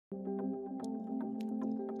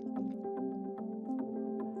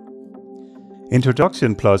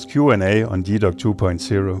Introduction plus Q&A on gDoc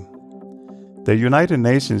 2.0. The United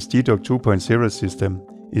Nations gDoc 2.0 system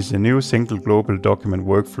is a new single global document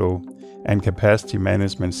workflow and capacity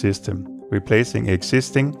management system, replacing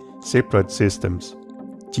existing separate systems,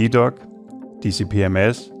 gDoc,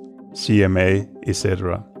 DCPMS, CMA,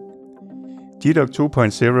 etc. gDoc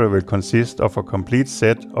 2.0 will consist of a complete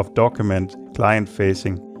set of document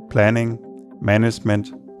client-facing planning,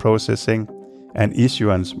 management, processing, and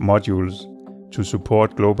issuance modules to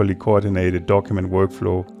support globally coordinated document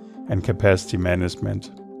workflow and capacity management.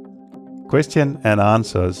 Question and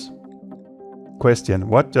answers. Question: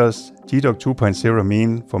 what does gDoc 2.0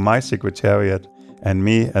 mean for my secretariat and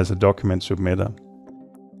me as a document submitter?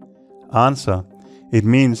 Answer: it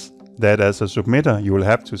means that as a submitter you will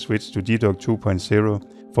have to switch to gDoc 2.0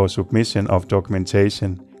 for submission of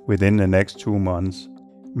documentation within the next 2 months,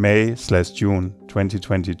 May/June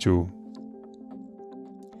 2022.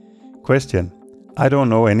 Question: I don't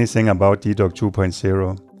know anything about gDoc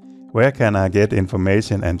 2.0. Where can I get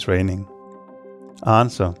information and training?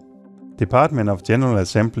 Answer: Department of General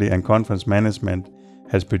Assembly and Conference Management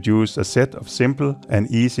has produced a set of simple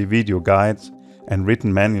and easy video guides and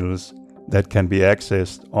written manuals that can be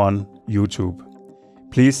accessed on YouTube.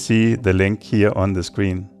 Please see the link here on the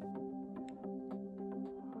screen.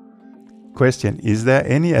 Question: is there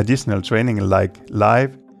any additional training like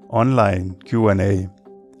live online Q&A?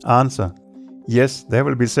 Answer: yes, there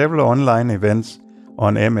will be several online events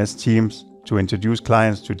on MS Teams to introduce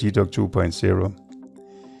clients to gDoc 2.0.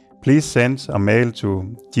 Please send a mail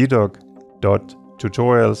to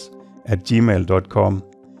gdoc.tutorials@gmail.com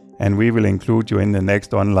and we will include you in the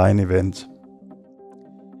next online event.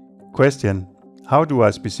 Question: how do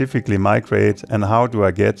I specifically migrate and how do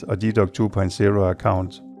I get a gDoc 2.0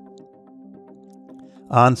 account?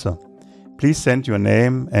 Answer: please send your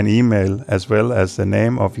name and email as well as the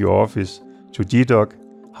name of your office to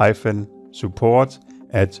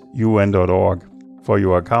gdoc-support@un.org for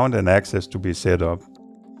your account and access to be set up.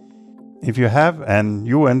 If you have an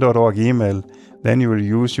un.org email, then you will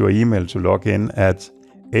use your email to log in at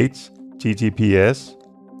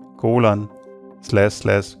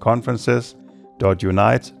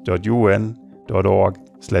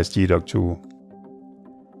https://conferences.unite.un.org/gdoc2.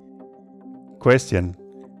 Question: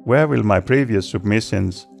 where will my previous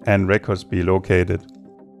submissions and records be located?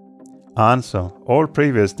 Answer: all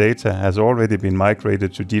previous data has already been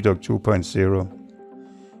migrated to gDoc 2.0.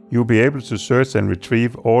 You'll be able to search and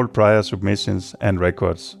retrieve all prior submissions and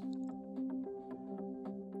records.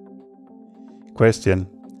 Question: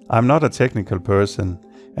 I'm not a technical person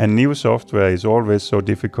and new software is always so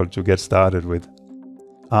difficult to get started with.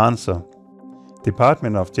 Answer: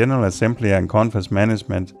 Department of General Assembly and Conference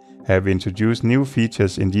Management have introduced new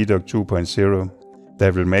features in gDoc 2.0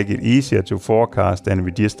 that will make it easier to forecast and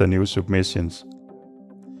register new submissions.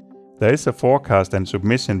 There is a forecast and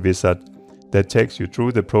submission wizard that takes you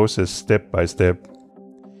through the process step by step.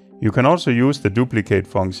 You can also use the duplicate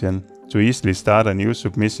function to easily start a new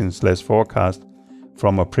submission/forecast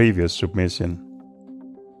from a previous submission.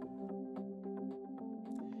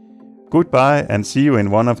 Goodbye and see you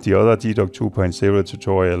in one of the other gDoc 2.0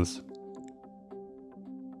 tutorials.